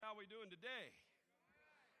today?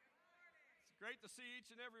 It's great to see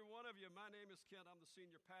each and every one of you. My name is Kent. I'm the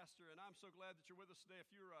senior pastor, and I'm so glad that you're with us today.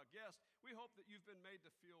 If you're a guest, we hope that you've been made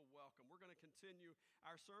to feel welcome. We're going to continue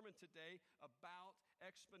our sermon today about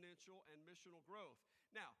exponential and missional growth.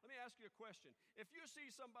 Now, let me ask you a question. If you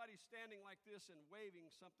see somebody standing like this and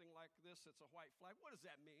waving something like this, it's a white flag, what does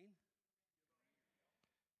that mean?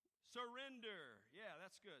 Surrender. Yeah,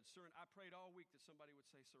 that's good. I prayed all week that somebody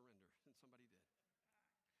would say surrender, and somebody did.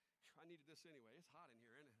 I needed this anyway. It's hot in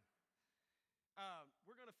here, isn't it?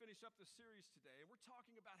 We're going to finish up this series today, and we're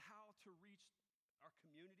talking about how to reach our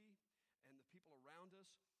community and the people around us.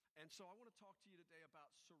 And so I want to talk to you today about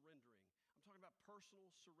surrendering. I'm talking about personal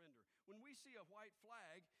surrender. When we see a white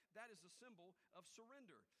flag, that is a symbol of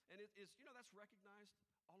surrender. And it is, that's recognized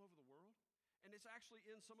all over the world. And it's actually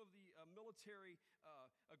in some of the military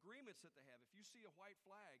agreements that they have. If you see a white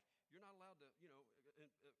flag, you're not allowed to,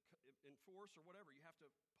 enforce or whatever. You have to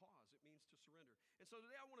pause. It means to surrender. And so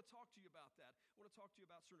today I want to talk to you about that. I want to talk to you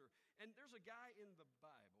about surrender. And there's a guy in the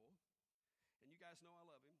Bible, and you guys know I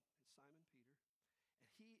love him. It's Simon Peter. And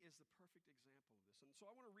he is the perfect example of this. And so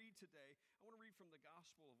I want to read today. I want to read from the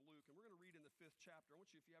Gospel of Luke. And we're going to read in the 5th chapter. I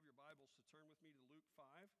want you, if you have your Bibles, to turn with me to Luke 5.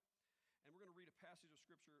 And we're going to read a passage of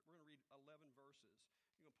Scripture. We're going to read 11 verses.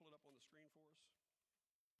 You're going to pull it up on the screen for us?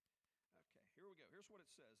 Okay, here we go. Here's what it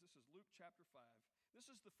says. This is Luke chapter 5.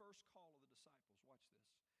 This is the first call of the disciples. Watch this.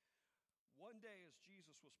 One day as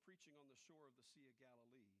Jesus was preaching on the shore of the Sea of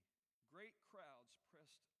Galilee, great crowds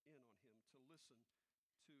pressed in on him to listen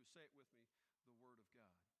to, say it with me, the Word of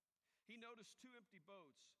God. He noticed 2 empty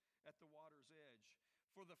boats at the water's edge,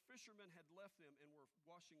 for the fishermen had left them and were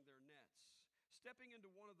washing their nets. Stepping into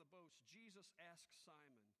one of the boats, Jesus asked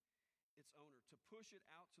Simon, its owner, to push it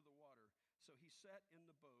out to the water. So he sat in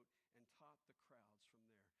the boat and taught the crowds from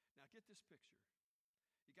there. Now get this picture.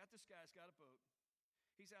 You got this guy's got a boat.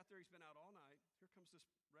 He's out there. He's been out all night. Here comes this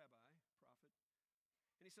rabbi, prophet.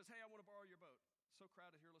 And he says, hey, I want to borrow your boat. It's so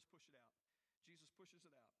crowded here, let's push it out. Jesus pushes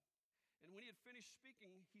it out. And when he had finished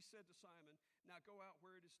speaking, he said to Simon, now go out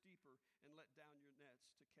where it is deeper and let down your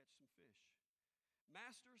nets to catch some fish.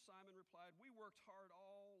 Master, Simon replied, we worked hard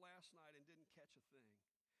all last night and didn't catch a thing.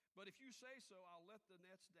 But if you say so, I'll let the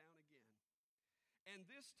nets down again. And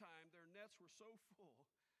this time their nets were so full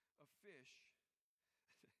of fish.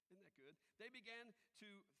 Isn't that good? They began to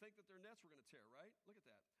think that their nets were going to tear, right? Look at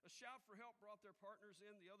that. A shout for help brought their partners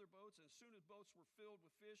in, the other boats, and soon as boats were filled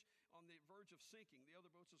with fish on the verge of sinking, the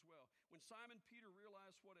other boats as well. When Simon Peter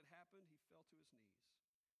realized what had happened, he fell to his knees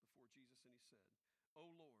before Jesus and he said, "O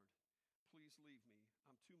Lord, please leave me.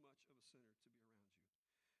 I'm too much of a sinner to be around you."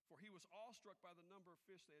 For he was awestruck by the number of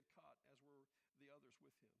fish they had caught, as were the others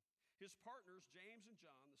with him. His partners, James and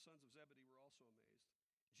John, the sons of Zebedee, were also amazed.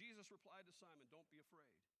 Jesus replied to Simon, "Don't be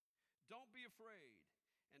afraid. Don't be afraid."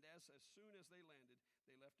 And as soon as they landed,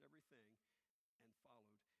 they left everything and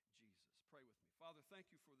followed Jesus. Pray with me. Father,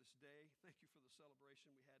 thank you for this day. Thank you for the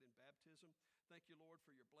celebration we had in baptism. Thank you, Lord,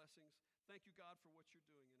 for your blessings. Thank you, God, for what you're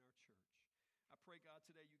doing in our church. I pray, God,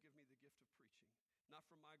 today you give me the gift of preaching, not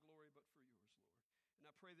for my glory, but for yours, Lord. And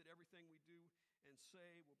I pray that everything we do and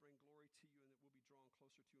say will bring glory to you and that we'll be drawn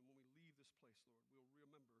closer to you. And when we leave this place, Lord, we'll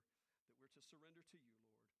remember that we're to surrender to you,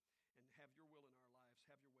 Lord, and have your will in our lives,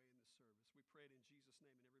 have your way in this service. We pray it in Jesus'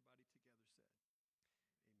 name, and everybody together said, amen.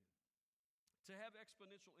 To have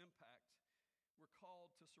exponential impact, we're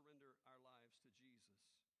called to surrender our lives to Jesus.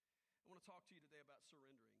 I want to talk to you today about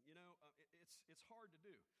surrendering. It's hard to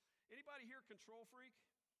do. Anybody here control freak?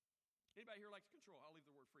 Anybody here like to control? I'll leave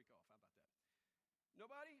the word freak off. How about that?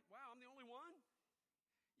 Nobody? Wow, I'm the only one?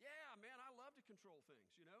 Yeah, man, I love to control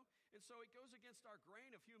things, And so it goes against our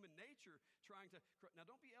grain of human nature trying to... Now,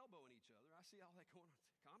 don't be elbowing each other. I see all that going on.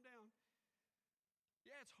 Calm down.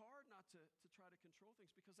 Yeah, it's hard not to try to control things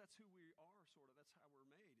because that's who we are, sort of. That's how we're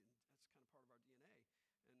made, and that's kind of part of our DNA.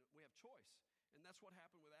 And we have choice. And that's what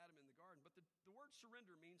happened with Adam in the garden. But the word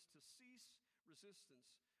surrender means to cease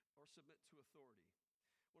resistance or submit to authority.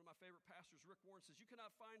 One of my favorite pastors, Rick Warren, says, you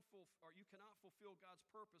cannot fulfill God's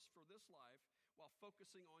purpose for this life while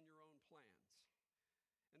focusing on your own plans.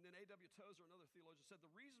 And then A.W. Tozer, another theologian, said,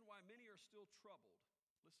 the reason why many are still troubled,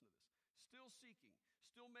 listen to this, still seeking,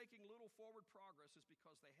 still making little forward progress is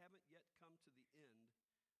because they haven't yet come to the end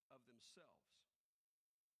of themselves.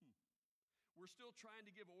 We're still trying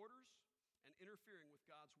to give orders and interfering with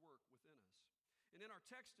God's work within us. And in our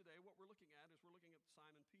text today, what we're looking at is we're looking at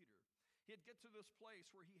Simon Peter. He'd get to this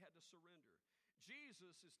place where he had to surrender.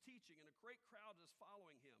 Jesus is teaching, and a great crowd is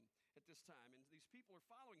following him at this time. And these people are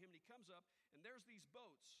following him, and he comes up, and there's these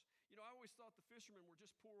boats. I always thought the fishermen were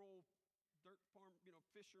just poor old dirt farm,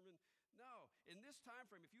 fishermen. No. In this time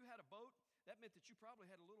frame, if you had a boat, that meant that you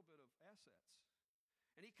probably had a little bit of assets.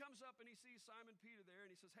 And he comes up and he sees Simon Peter there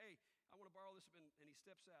and he says, hey, I want to borrow this. And he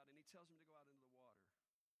steps out and he tells him to go out into the water.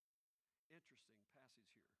 Interesting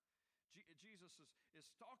passage here. Jesus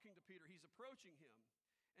is talking to Peter. He's approaching him.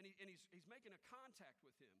 And he's making a contact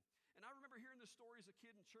with him. And I remember hearing this story as a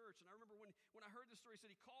kid in church. And I remember when I heard this story, he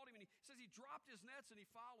said he called him and he says he dropped his nets and he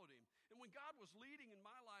followed him. And when God was leading in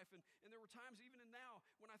my life, and there were times even now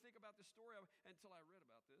when I think about this story, until I read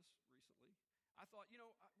about this recently, I thought,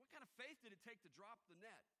 what kind of faith did it take to drop the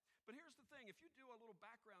net? But here's the thing. If you do a little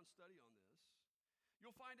background study on this,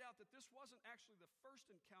 you'll find out that this wasn't actually the first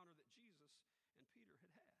encounter that Jesus and Peter had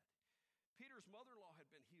had. Peter's mother-in-law had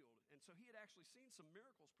been healed, and so he had actually seen some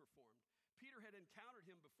miracles performed. Peter had encountered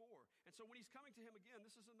him before, and so when he's coming to him again,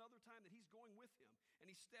 this is another time that he's going with him, and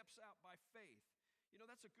he steps out by faith.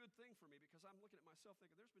 That's a good thing for me because I'm looking at myself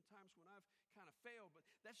thinking there's been times when I've kind of failed, but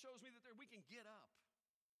that shows me that we can get up.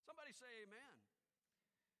 Somebody say amen.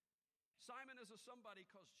 Simon is a somebody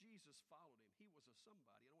because Jesus followed him. He was a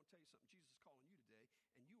somebody. And I want to tell you something. Jesus is calling you today,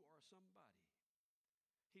 and you are a somebody.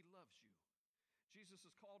 He loves you. Jesus'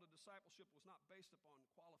 call to discipleship was not based upon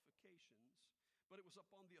qualifications, but it was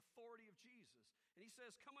upon the authority of Jesus. And he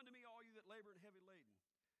says, come unto me, all you that labor and heavy laden,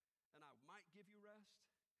 and I might give you rest.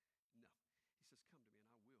 No. He says, come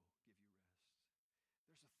to me, and I will give you rest.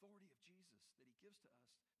 There's authority of Jesus that he gives to us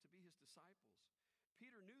to be his disciples.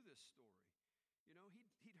 Peter knew this story.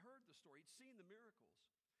 He'd heard the story. He'd seen the miracles.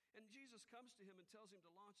 And Jesus comes to him and tells him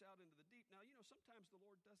to launch out into the deep. Now, sometimes the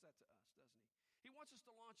Lord does that to us, doesn't he? He wants us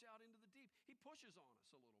to launch out into the deep. He pushes on us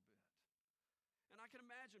a little bit. And I can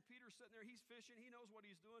imagine Peter sitting there, he's fishing, he knows what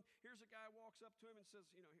he's doing. Here's a guy walks up to him and says,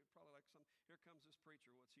 he'd probably like here comes this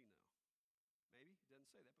preacher, what's he know? Maybe, he doesn't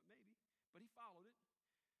say that, but maybe. But he followed it.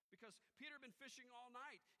 Because Peter had been fishing all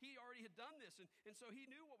night. He already had done this. And so he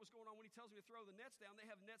knew what was going on when he tells him to throw the nets down. They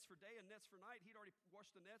have nets for day and nets for night. He'd already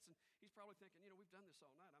washed the nets, and he's probably thinking, we've done this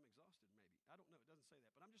all night. I'm exhausted maybe. I don't know. It doesn't say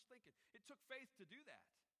that. But I'm just thinking, it took faith to do that.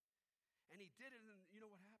 And he did it, and you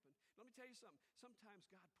know what happened? Let me tell you something. Sometimes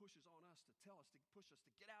God pushes on us to push us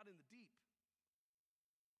to get out in the deep.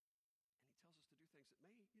 And he tells us to do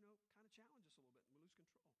things that may, kind of challenge us a little bit, and we lose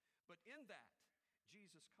control. But in that,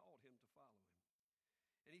 Jesus called him to follow him.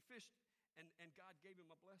 And he fished, and God gave him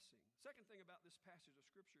a blessing. Second thing about this passage of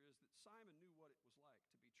Scripture is that Simon knew what it was like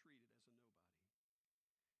to be treated as a nobody.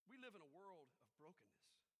 We live in a world of brokenness.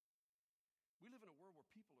 We live in a world where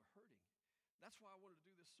people are hurting. That's why I wanted to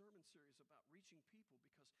do this sermon series about reaching people,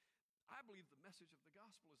 because I believe the message of the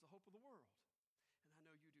gospel is the hope of the world. And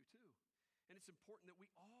I know you do too. And it's important that we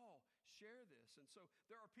all share this. And so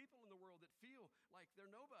there are people in the world that feel like they're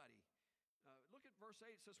nobody. Look at verse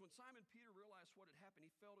 8. It says, when Simon Peter realized what had happened,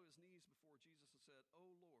 he fell to his knees before Jesus and said,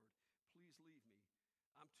 "Oh Lord, please leave me.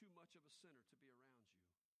 I'm too much of a sinner to be around you."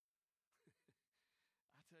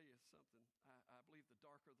 I tell you something. I believe the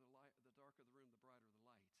darker the light, the darker the room, the brighter the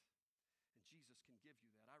light. And Jesus can give you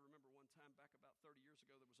that. I remember one time back about 30 years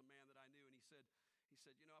ago, there was a man that I knew, and he said,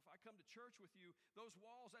 if I come to church with you, those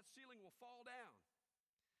walls, that ceiling will fall down.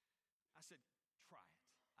 I said, try it.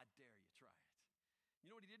 I dare you, try it. You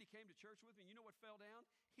know what he did? He came to church with me. You know what fell down?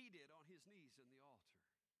 He did on his knees in the altar.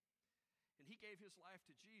 And he gave his life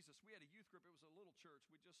to Jesus. We had a youth group. It was a little church.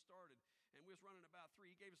 We just started, and we was running about 3.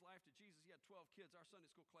 He gave his life to Jesus. He had 12 kids. Our Sunday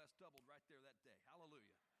school class doubled right there that day.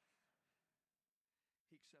 Hallelujah.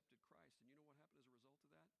 He accepted Christ. And you know what happened as a result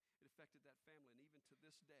of that? It affected that family. And even to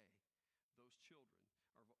this day, those children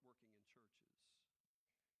are working in churches.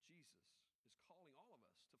 Jesus is calling all of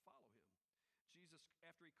us to follow him. Jesus,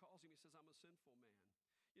 after he calls him, he says, I'm a sinful man.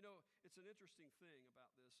 It's an interesting thing about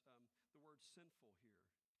this. The word sinful here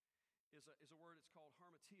is a word, it's called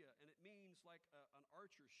harmatia, and it means like an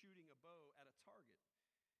archer shooting a bow at a target.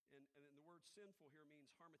 And the word sinful here means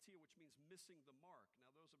harmatia, which means missing the mark.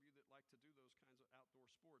 Now, those of you that like to do those kinds of outdoor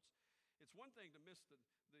sports, it's one thing to miss the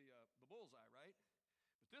bullseye, right?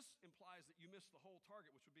 But this implies that you miss the whole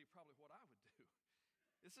target, which would be probably what I would do.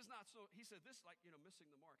 This is not so, he said, this is like, missing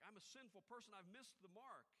the mark. I'm a sinful person. I've missed the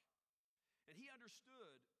mark. And he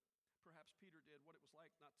understood, perhaps Peter did, what it was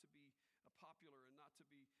like not to be popular and not to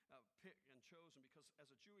be picked and chosen, because as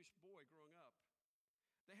a Jewish boy growing up,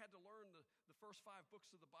 they had to learn the first 5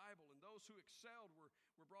 books of the Bible, and those who excelled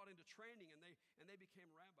were brought into training, and they became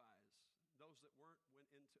rabbis. Those that weren't went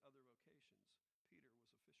into other vocations. Peter was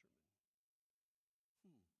a fisherman.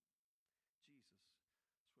 Jesus, swimming upstream,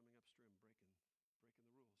 breaking the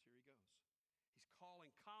rules. Here he goes. He's calling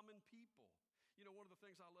common people. One of the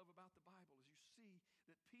things I love about the Bible is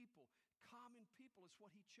you see that common people is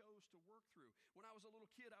what he chose to work through. When I was a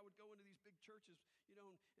little kid, I would go into these big churches,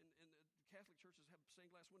 and the Catholic churches have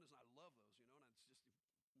stained glass windows, and I love those, and it's just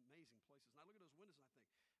amazing amazing places. And I look at those windows and I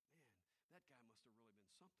think, man, that guy must have really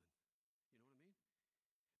been something. You know what I mean?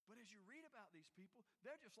 But as you read about these people,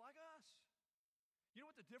 they're just like us. You know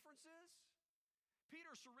what the difference is?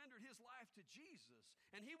 Peter surrendered his life to Jesus,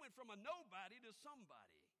 and he went from a nobody to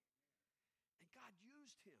somebody. And God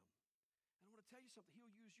used him. And I want to tell you something. He'll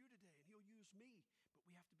use you today, and he'll use me. But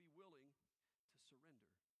we have to be willing to surrender.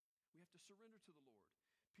 We have to surrender to the Lord.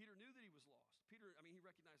 Peter knew that he was lost. He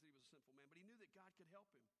recognized that he was a sinful man, but he knew that God could help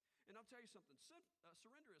him. And I'll tell you something.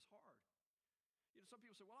 Surrender is hard. You know, some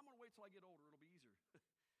people say, well, I'm going to wait till I get older. It'll be easier.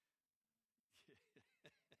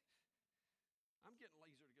 I'm getting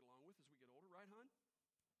easier to get along with as we get older, right, hon?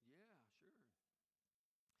 Yeah, sure.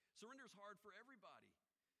 Surrender is hard for everybody.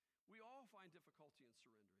 We all find difficulty in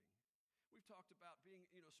surrendering. We've talked about being,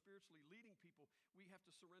 spiritually leading people. We have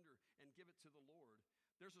to surrender and give it to the Lord.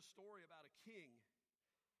 There's a story about a king.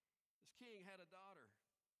 This king had a daughter.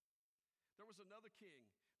 There was another king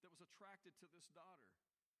that was attracted to this daughter.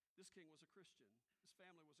 This king was a Christian. His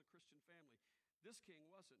family was a Christian family. This king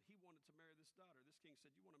wasn't. He wanted to marry this daughter. This king said,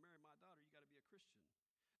 you want to marry my daughter, you got to be a Christian.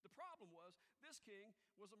 The problem was, this king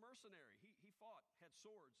was a mercenary. He fought, had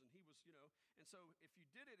swords, and he was, and so if you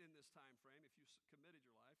did it in this time frame, if you committed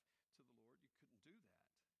your life to the Lord, you couldn't do that.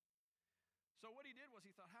 So what he did was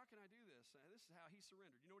he thought, how can I do this? This is how he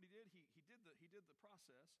surrendered. You know what he did? He did the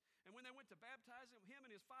process. And when they went to baptize him and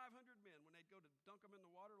his 500 men, when they'd go to dunk them in the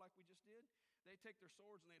water like we just did, they'd take their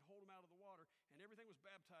swords and they'd hold them out of the water, and everything was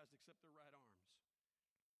baptized except their right arms.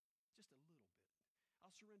 Just a little bit.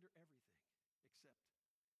 I'll surrender everything except this,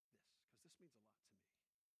 because this means a lot to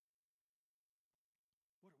me.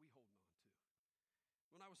 What are we holding on to?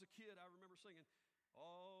 When I was a kid, I remember singing,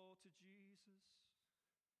 all to Jesus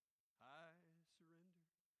I surrender,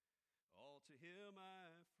 all to him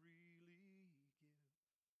I freely give.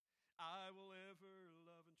 I will ever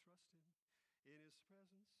love and trust him, in his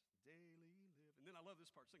presence daily live. And then I love this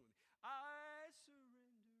part, sing with me. I surrender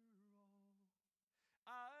all,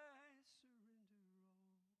 I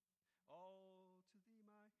surrender all to thee,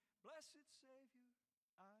 my blessed Savior,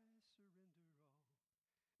 I surrender all.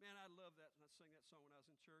 Man, I love that. And I sang that song when I was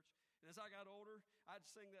in church. And as I got older, I'd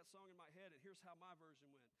sing that song in my head, and here's how my version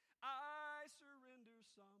went. I surrender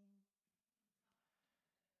some.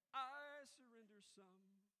 I surrender some.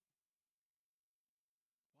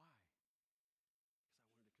 Why? Because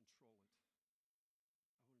I wanted to control it. I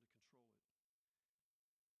wanted to control it.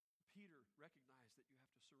 Peter recognized that you have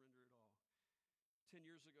to surrender it all. 10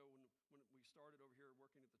 years ago when we started over here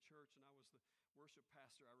working at the church and I was the worship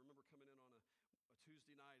pastor, I remember coming in on a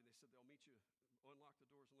Tuesday night and they said they'll meet you, unlock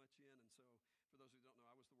the doors and let you in. And so for those who don't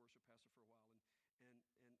know, I was the worship pastor for a while. And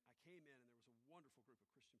I came in and there was a wonderful group of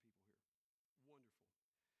Christian people here. Wonderful.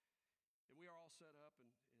 And we are all set up and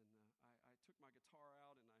I took my guitar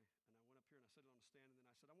out and I went up here and I set it on a stand and then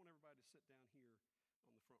I said, I want everybody to sit down here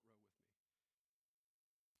on the front row with me.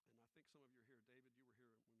 And I think some of you are here. David, you were here when we did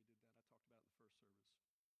that. I talked about it in the first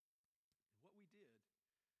service. And what we did was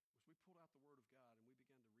we pulled out the Word of God and we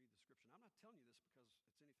began to read the Scripture. And I'm not telling you this because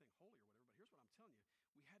it's anything holy or whatever, but here's what I'm telling you.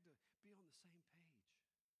 We had to be on the same page.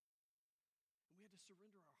 And we had to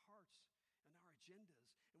surrender our hearts and our agendas.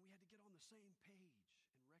 And we had to get on the same page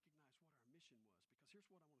and recognize what our mission was. Because here's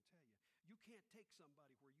what I want to tell you. You can't take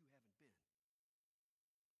somebody where you haven't been.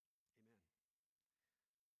 Amen.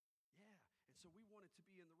 Yeah. And so we wanted to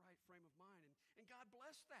be in the right frame of mind. And God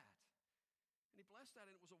blessed that. And he blessed that,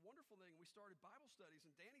 and it was a wonderful thing. We started Bible studies,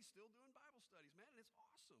 and Danny's still doing Bible studies. Man, and it's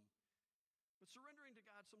awesome. But surrendering to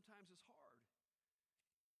God sometimes is hard.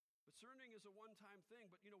 But surrendering is a one-time thing,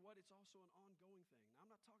 but you know what? It's also an ongoing thing. Now,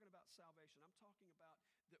 I'm not talking about salvation. I'm talking about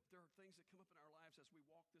that there are things that come up in our lives as we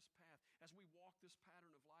walk this path, as we walk this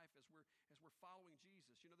pattern of life, as we're following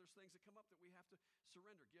Jesus. You know, there's things that come up that we have to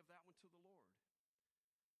surrender. Give that one to the Lord.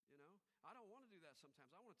 You know, I don't want to do that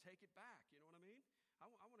sometimes. I want to take it back. You know what I mean? I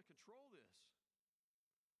want to control this.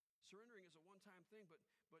 Surrendering is a one-time thing, but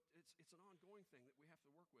it's an ongoing thing that we have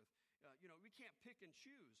to work with. We can't pick and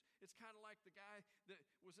choose. It's kind of like the guy that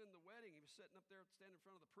was in the wedding. He was sitting up there, standing in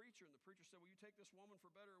front of the preacher, and the preacher said, will you take this woman for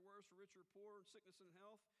better or worse, for richer or poor, in sickness and in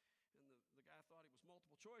health? And the guy thought it was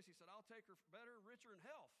multiple choice. He said, I'll take her for better, richer, and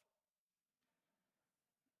health.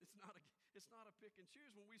 It's not a pick and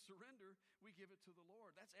choose. When we surrender, we give it to the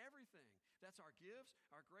Lord. That's everything. That's our gifts,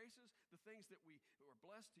 our graces, the things that we are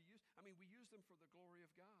blessed to use. I mean, we use them for the glory of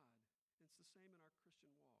God. And it's the same in our Christian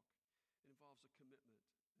walk. It involves a commitment,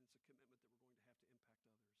 and it's a commitment that we're going to have to impact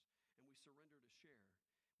others. And we surrender to share.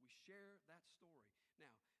 We share that story.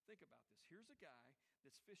 Now, think about this. Here's a guy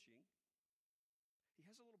that's fishing. He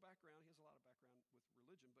has a little background. He has a lot of background with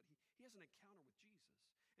religion, but he has an encounter with Jesus.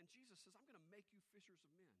 And Jesus says, I'm going to make you fishers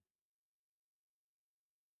of men.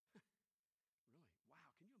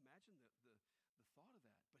 imagine the thought of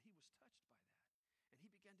that? But he was touched by that. And he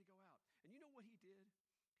began to go out. And you know what he did?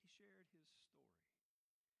 He shared his story.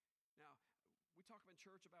 Now, we talk in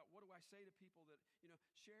church about what do I say to people that,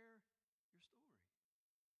 share your story.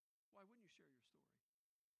 Why wouldn't you share your story?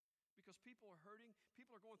 Because people are hurting.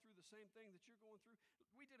 People are going through the same thing that you're going through.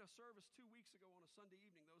 We did a service 2 weeks ago on a Sunday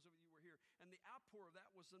evening, those of you who were here, and the outpour of that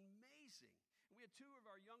was amazing. And we had 2 of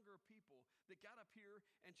our younger people that got up here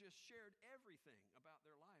and just shared everything about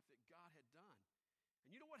their life that God had done.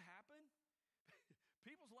 And you know what happened?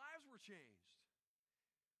 People's lives were changed.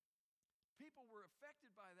 People were affected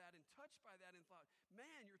by that and touched by that and thought,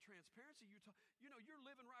 man, your transparency, you're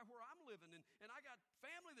living right where I'm living, and I got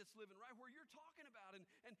family that's living right where you're talking about, and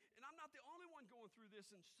I'm not the only one going through this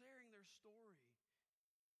and sharing their story.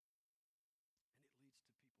 And it leads to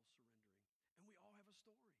people surrendering. And we all have a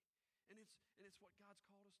story. And it's what God's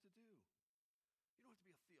called us to do. You don't have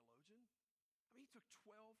to be a theologian. I mean, he took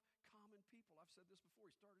 12 common people. I've said this before.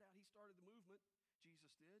 He started the movement. Jesus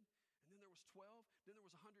did. And then there was 12. Then there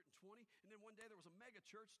was 120. And then one day there was a mega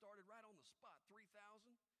church started right on the spot, 3,000.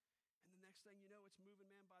 And the next thing you know, it's moving,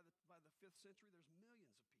 man, by the 5th century, there's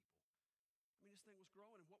millions of people. I mean, this thing was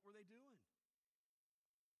growing, and what were they doing?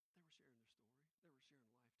 They were sharing their story. They were sharing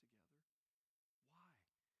life together. Why?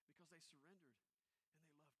 Because they surrendered, and they loved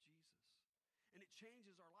Jesus. And it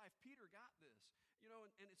changes our life. Peter got this,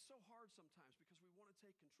 and it's so hard sometimes because we want to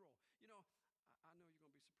take control. I know you're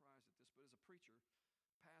going to be surprised at this, but as a preacher,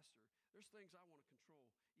 pastor, there's things I want to control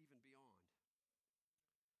even beyond.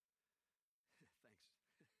 Thanks.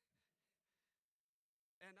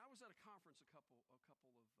 And I was at a conference a couple of years ago,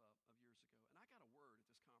 and I got a word at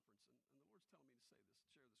this conference, and the Lord's telling me to say this,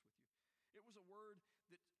 share this with you. It was a word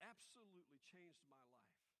that absolutely changed my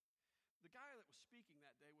life. The guy that was speaking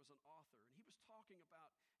that day was an author, and he was talking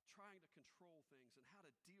about trying to control things and how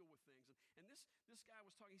to deal with things. And this guy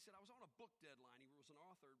was talking, he said, I was on a book deadline. He was an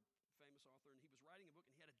author, famous author, and he was writing a book,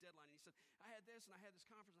 and he had a deadline. And he said, I had this, and I had this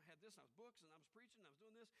conference, and I had this, and I was books, and I was preaching, and I was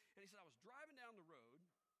doing this. And he said, I was driving down the road,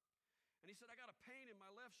 and he said, I got a pain in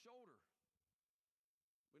my left shoulder.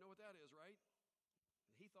 We know what that is, right?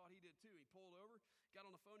 And he thought he did too. He pulled over, got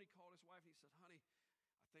on the phone, he called his wife, and he said, honey,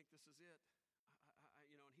 I think this is it.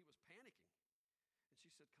 And he was panicking. And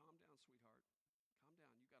she said, calm down, sweetheart. Calm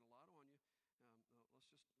down. You got a lot on you.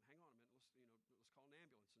 Let's just hang on a minute. Let's call an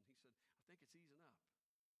ambulance. And he said, I think it's easing up.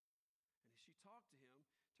 And as she talked to him,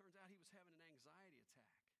 turns out he was having an anxiety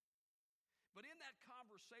attack. But in that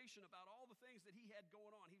conversation about all the things that he had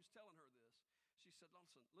going on, he was telling her this. She said,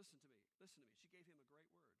 listen to me. She gave him a great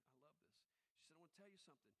word. I love this. She said, I want to tell you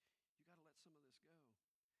something. You got to let some of this go.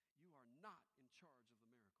 You are not in charge of the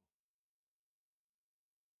miracle. Amen.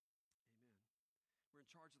 We're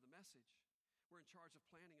in charge of the message. We're in charge of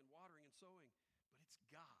planting and watering and sowing. But it's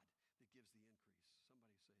God that gives the increase. Somebody say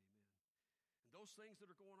amen. And those things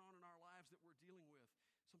that are going on in our lives that we're dealing with,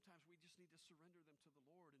 sometimes we just need to surrender them to the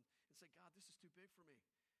Lord and say, God, this is too big for me,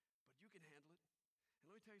 but you can handle it. And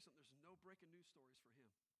let me tell you something, there's no breaking news stories for him.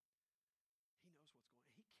 He knows what's going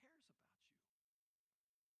on. He cares about you.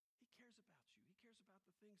 He cares about you. He cares about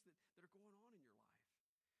the things that are going on in your life.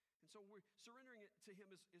 And so we're surrendering it to him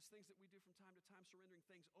is things that we do from time to time, surrendering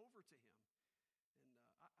things over to him. And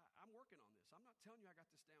I'm working on this. I'm not telling you I got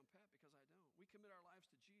this down pat because I don't. We commit our lives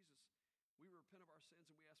to Jesus. We repent of our sins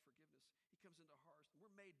and we ask forgiveness. He comes into our hearts and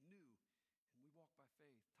we're made new and we walk by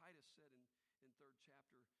faith. Titus said in 3rd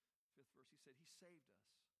chapter, 5th verse, he said, he saved us.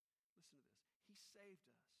 Listen to this. He saved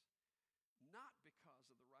us not because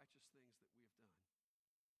of the righteous things that we have done,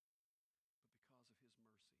 but because of his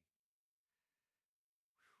mercy. Whew.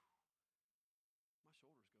 My shoulders go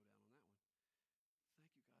down on that one. Thank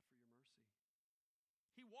you, God, for your mercy.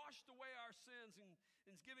 He washed away our sins and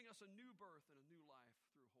is giving us a new birth and a new life through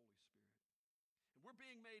Holy Spirit. And we're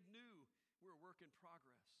being made new. We're a work in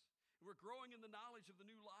progress. And we're growing in the knowledge of the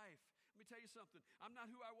new life. Let me tell you something. I'm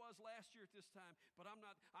not who I was last year at this time, but I'm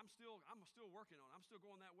still working on it. I'm still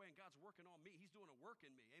going that way, and God's working on me. He's doing a work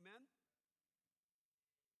in me. Amen?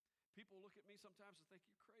 People look at me sometimes and think,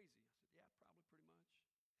 you're crazy. I said, yeah, probably pretty much.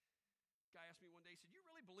 Guy asked me one day, he said, you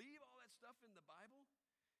really believe all that stuff in the Bible?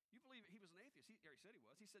 You believe it? He was an atheist. He said he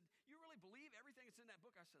was. He said, you really believe everything that's in that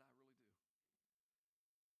book? I said, I really do.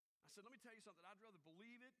 I said, let me tell you something. I'd rather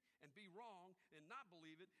believe it and be wrong and not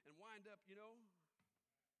believe it and wind up,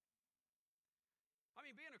 I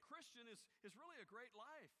mean, being a Christian is really a great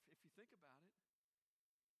life if you think about it.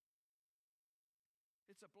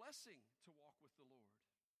 It's a blessing to walk with the Lord.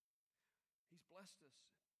 He's blessed us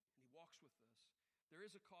and he walks with us. There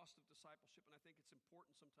is a cost of discipleship, and I think it's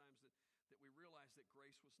important sometimes that we realize that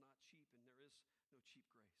grace was not cheap, and there is no cheap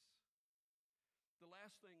grace. The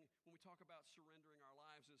last thing when we talk about surrendering our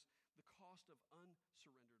lives is the cost of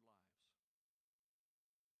unsurrendered lives.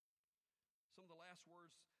 Some of the last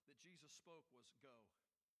words that Jesus spoke was go,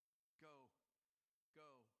 go,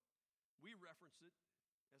 go. We reference it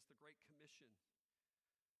as the Great Commission.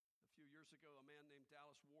 A few years ago, a man named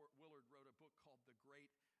Dallas Willard wrote a book called The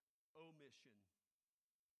Great Omission.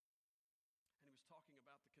 And he was talking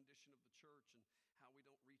about the condition of the church and how we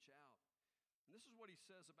don't reach out. And this is what he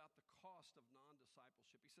says about the cost of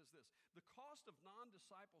non-discipleship. He says this: the cost of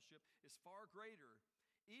non-discipleship is far greater,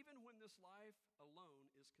 even when this life alone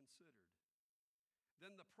is considered,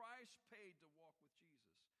 than the price paid to walk with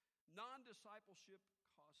Jesus. Non-discipleship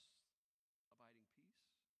costs abiding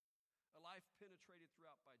peace, a life penetrated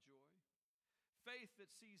throughout by joy, faith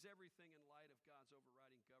that sees everything in light of God's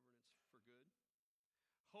overriding governance for good,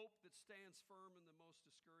 hope that stands firm in the most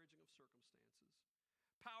discouraging of circumstances,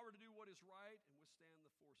 power to do what is right and withstand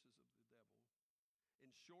the forces of the devil.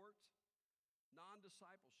 In short,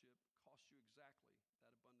 non-discipleship costs you exactly that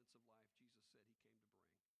abundance of life Jesus said he came to bring.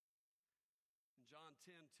 In John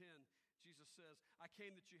 10:10, Jesus says, I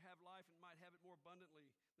came that you have life and might have it more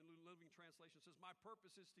abundantly. The New Living Translation says, my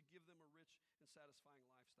purpose is to give them a rich and satisfying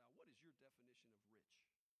lifestyle. What is your definition of rich?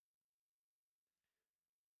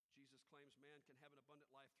 Jesus claims man can have an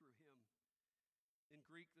abundant life through him. In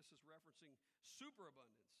Greek, this is referencing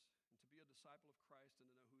superabundance. And to be a disciple of Christ and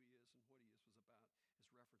to know who he is and what he was about is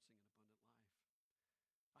referencing an abundant life.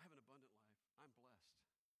 I have an abundant life. I'm blessed.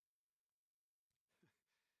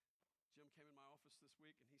 Jim came in my office this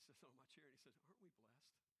week and he sits on my chair and he said, aren't we blessed? I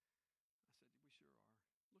said, we sure are.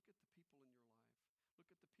 Look at the people in your life. Look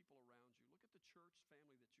at the people around you. Look at the church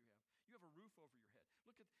family that you have. You have a roof over your head.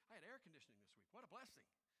 I had air conditioning this week. What a blessing.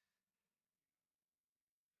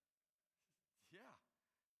 Yeah.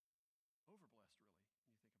 Overblessed, really, when you think about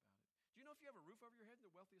it. Do you know if you have a roof over your head in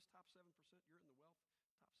the wealthiest top 7%, you're in the top 7% of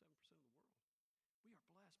the world? We are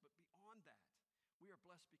blessed, but beyond that, we are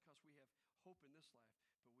blessed because we have hope in this life,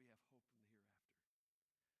 but we have hope in the hereafter.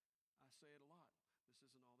 I say it a lot.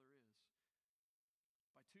 This isn't all there is.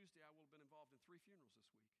 By Tuesday, I will have been involved in 3 funerals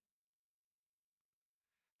this week.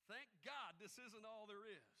 Thank God this isn't all there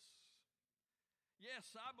is.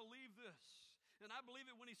 Yes, I believe this. And I believe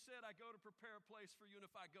it when he said, I go to prepare a place for you, and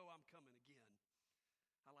if I go, I'm coming again.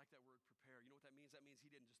 I like that word, prepare. You know what that means? That means he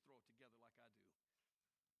didn't just throw it together like I do.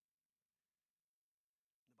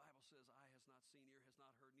 The Bible says, eye has not seen, ear has not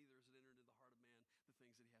heard, neither has it entered into the heart of man the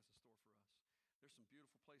things that he has in store for us. There's some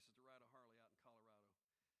beautiful places to ride a Harley out in Colorado.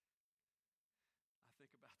 I think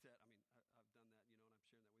about that. I mean, I've done that, and I'm sharing that with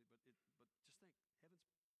you. But just think, heaven's beyond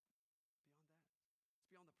that. It's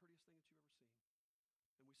beyond the prettiest thing that you've ever seen.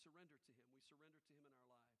 And we surrender to him. We surrender to him in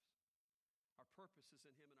our lives. Our purpose is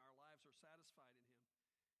in him, and our lives are satisfied in him.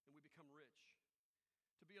 And we become rich.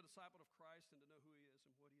 To be a disciple of Christ and to know who he is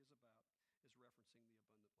and what he is about is referencing the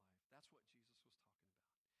abundant life. That's what Jesus was talking about.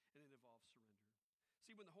 And it involves surrender.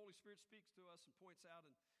 See, when the Holy Spirit speaks to us and points out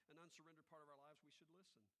an unsurrendered part of our lives, we should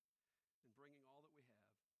listen in bringing all that we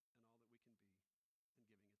have and all that we can be and giving it to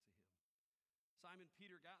him. Simon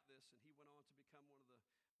Peter got this, and he went on to become one of the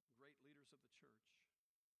great leaders of the church.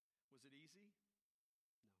 Was it easy? No.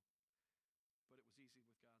 But it was easy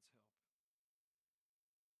with God's help.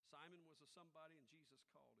 Simon was a somebody, and Jesus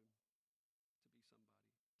called him to be somebody,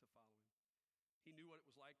 to follow him. He knew what it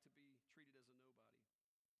was like to be treated as a nobody.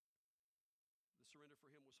 The surrender for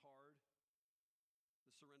him was hard.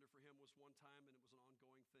 The surrender for him was one time, and it was an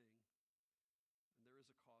ongoing thing. And there is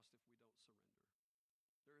a cost if we don't surrender.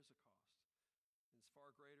 There is a cost. And it's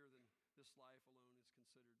far greater than this life alone is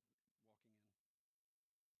considered walking in.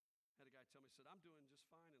 I had a guy tell me, he said, I'm doing just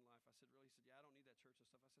fine in life. I said, really? He said, yeah, I don't need that church and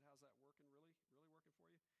stuff. I said, how's that working? Really working for you?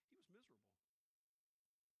 He was miserable.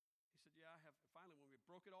 He said, yeah, I have. Finally, when we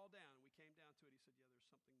broke it all down and we came down to it, he said, yeah, there's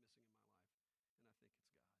something missing in my life, and I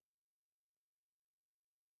think it's God.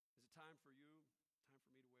 Is it time for you, time for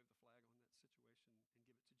me to wave the flag on that situation and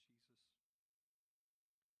give it to Jesus?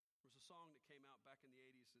 There was a song that came out back in the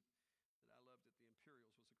 80s that I loved at the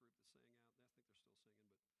Imperials, was a group that sang out. I think they're still singing,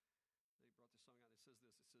 but they brought this song out. It says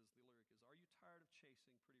this. It says, the lyric is, are you tired of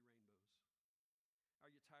chasing pretty rainbows? Are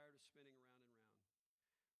you tired of spinning around and round?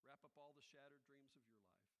 Wrap up all the shattered dreams of your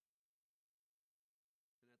life, and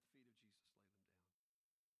at the feet of Jesus lay them down.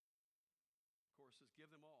 The chorus says, give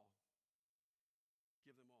them all.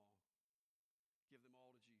 Give them all. Give them all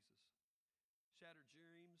to Jesus. Shattered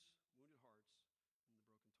dreams, wounded hearts, and the broken toys.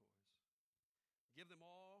 Give them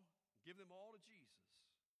all to Jesus,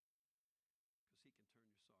 because he can turn your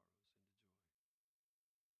sorrows into joy.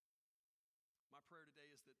 My prayer today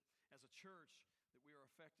is that as a church, that we are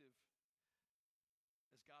effective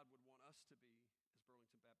as God would want us to be as brothers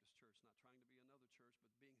Burlington Baptist Church, not trying to be another church,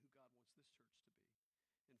 but being who God wants this church to be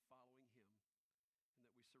in following Him, and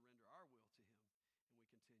that we surrender our will to Him and we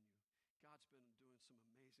continue. God's been doing some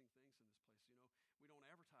amazing things in this place. You know, we don't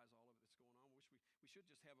advertise all of it that's going on. We should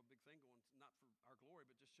just have a big thing going, not for our glory,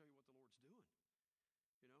 but just show you what the Lord's doing.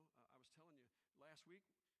 You know, I was telling you, last week,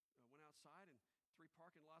 went outside, and 3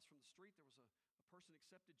 parking lots from the street, there was a person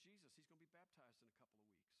accepted Jesus. He's going to be baptized in a couple of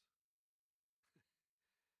weeks.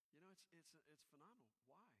 You know, it's phenomenal.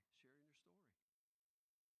 Why? Sharing your story.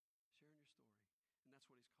 Sharing your story. And that's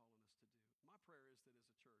what He's calling us to do. My prayer is that as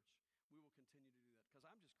a church, we will continue to do that. Because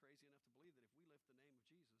I'm just crazy enough to believe that if we lift the name of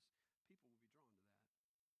Jesus, people will be drawn to that.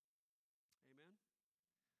 Amen?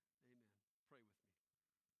 Amen. Pray with me.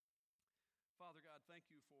 Father God, thank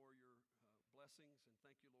you for your blessings, and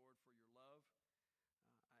thank you, Lord, for your love.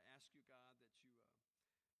 I ask you, God, that your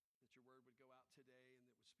word would go out today and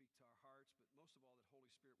that would speak to our hearts, but most of all, that Holy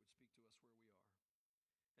Spirit would speak to us where we are.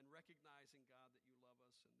 And recognizing, God, that you love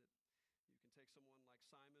us and that you can take someone like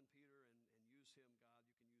Simon Peter and use him, God. You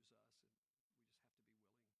can use us, and we just have to be willing.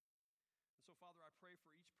 And so, Father, I pray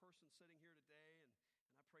for each person sitting here today,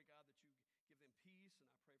 and I pray, God, that you give them peace,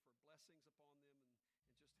 and I pray for blessings upon them,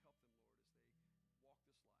 and just help them, Lord, as